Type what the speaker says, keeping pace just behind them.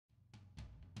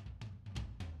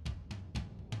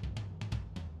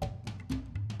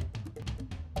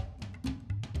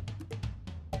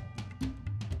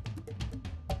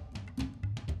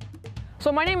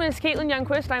So my name is Caitlin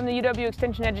Youngquist. I'm the UW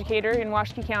Extension Educator in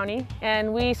Washakie County,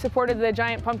 and we supported the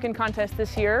Giant Pumpkin Contest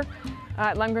this year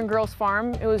at Lungren Girls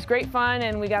Farm. It was great fun,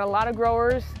 and we got a lot of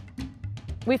growers.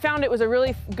 We found it was a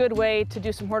really good way to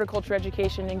do some horticulture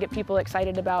education and get people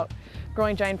excited about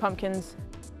growing giant pumpkins.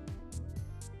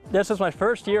 This was my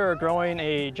first year growing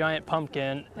a giant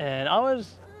pumpkin, and it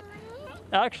was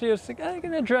like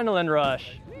an adrenaline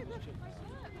rush.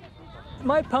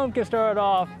 My pumpkin started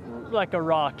off like a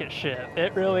rocket ship,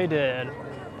 it really did.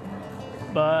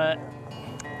 But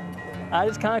I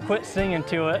just kind of quit singing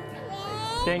to it.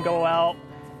 Didn't go out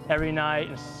every night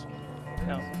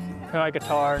and play my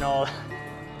guitar and all.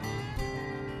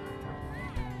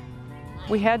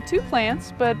 We had 2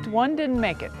 plants, but one didn't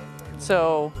make it.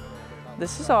 So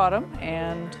this is Autumn,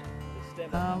 and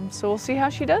so we'll see how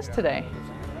she does today.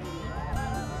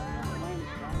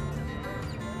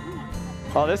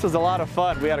 Well, this was a lot of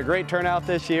fun. We had a great turnout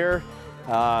this year.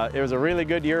 It was a really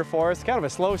good year for us. Kind of a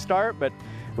slow start, but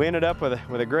we ended up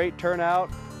with a great turnout.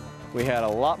 We had a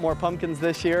lot more pumpkins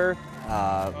this year,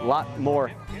 a lot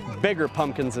more bigger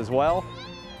pumpkins as well.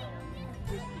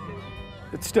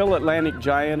 It's still Atlantic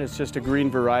Giant, it's just a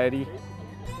green variety.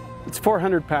 It's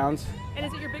 400 pounds. And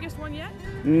is it your biggest one yet?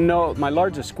 No, my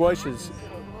largest squash is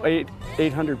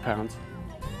 800 pounds.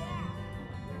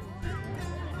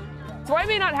 So I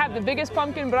may not have the biggest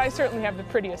pumpkin, but I certainly have the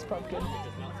prettiest pumpkin.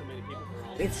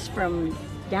 It's from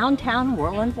downtown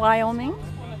Worland, Wyoming.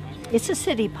 It's a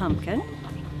city pumpkin,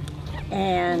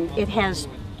 and it has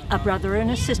a brother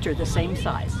and a sister the same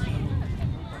size.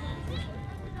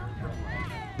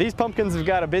 These pumpkins have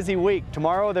got a busy week.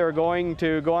 Tomorrow they're going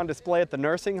to go on display at the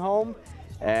nursing home,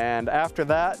 and after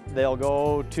that they'll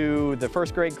go to the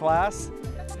first grade class,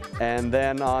 and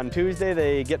then on Tuesday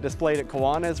they get displayed at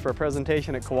Kiwanis for a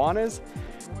presentation at Kiwanis.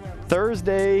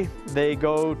 Thursday they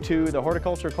go to the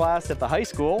horticulture class at the high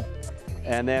school,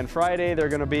 and then Friday they're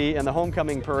going to be in the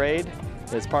homecoming parade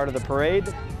as part of the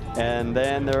parade, and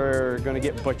then they're going to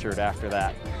get butchered after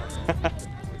that.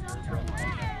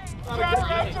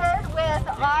 Richard with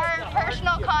our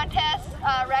personal contest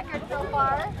record so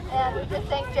far, and we just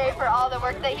thank Jay for all the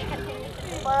work that he continues to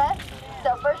do for us.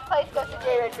 So first place goes to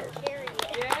Jay Richard.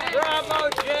 Yeah. Bravo,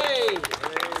 Jay!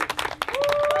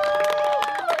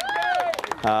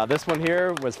 This one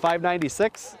here was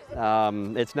 596.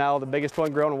 It's now the biggest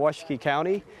one grown in Washakie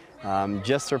County.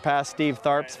 Just surpassed Steve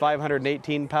Tharp's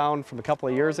 518 pound from a couple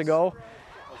of years ago.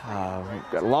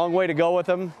 We've got a long way to go with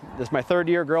them. This is my 3rd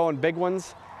year growing big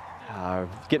ones.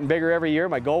 Getting bigger every year.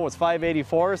 My goal was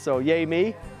 584, so yay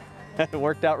me. It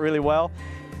worked out really well.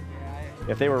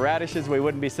 If they were radishes, we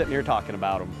wouldn't be sitting here talking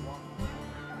about them.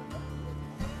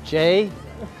 Jay,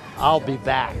 I'll be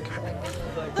back.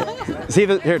 See,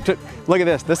 here, look at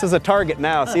this. This is a target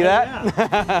now. See that?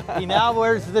 Yeah. He now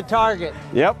wears the target.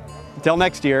 Yep. Until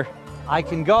next year. I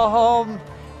can go home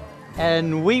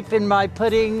and weep in my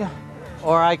pudding,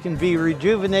 or I can be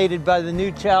rejuvenated by the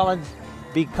new challenge,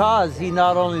 because he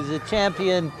not only is a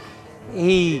champion,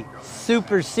 he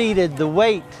superseded the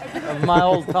weight of my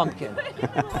old pumpkin.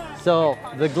 So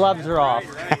the gloves are off,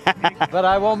 but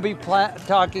I won't be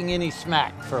talking any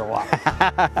smack for a while.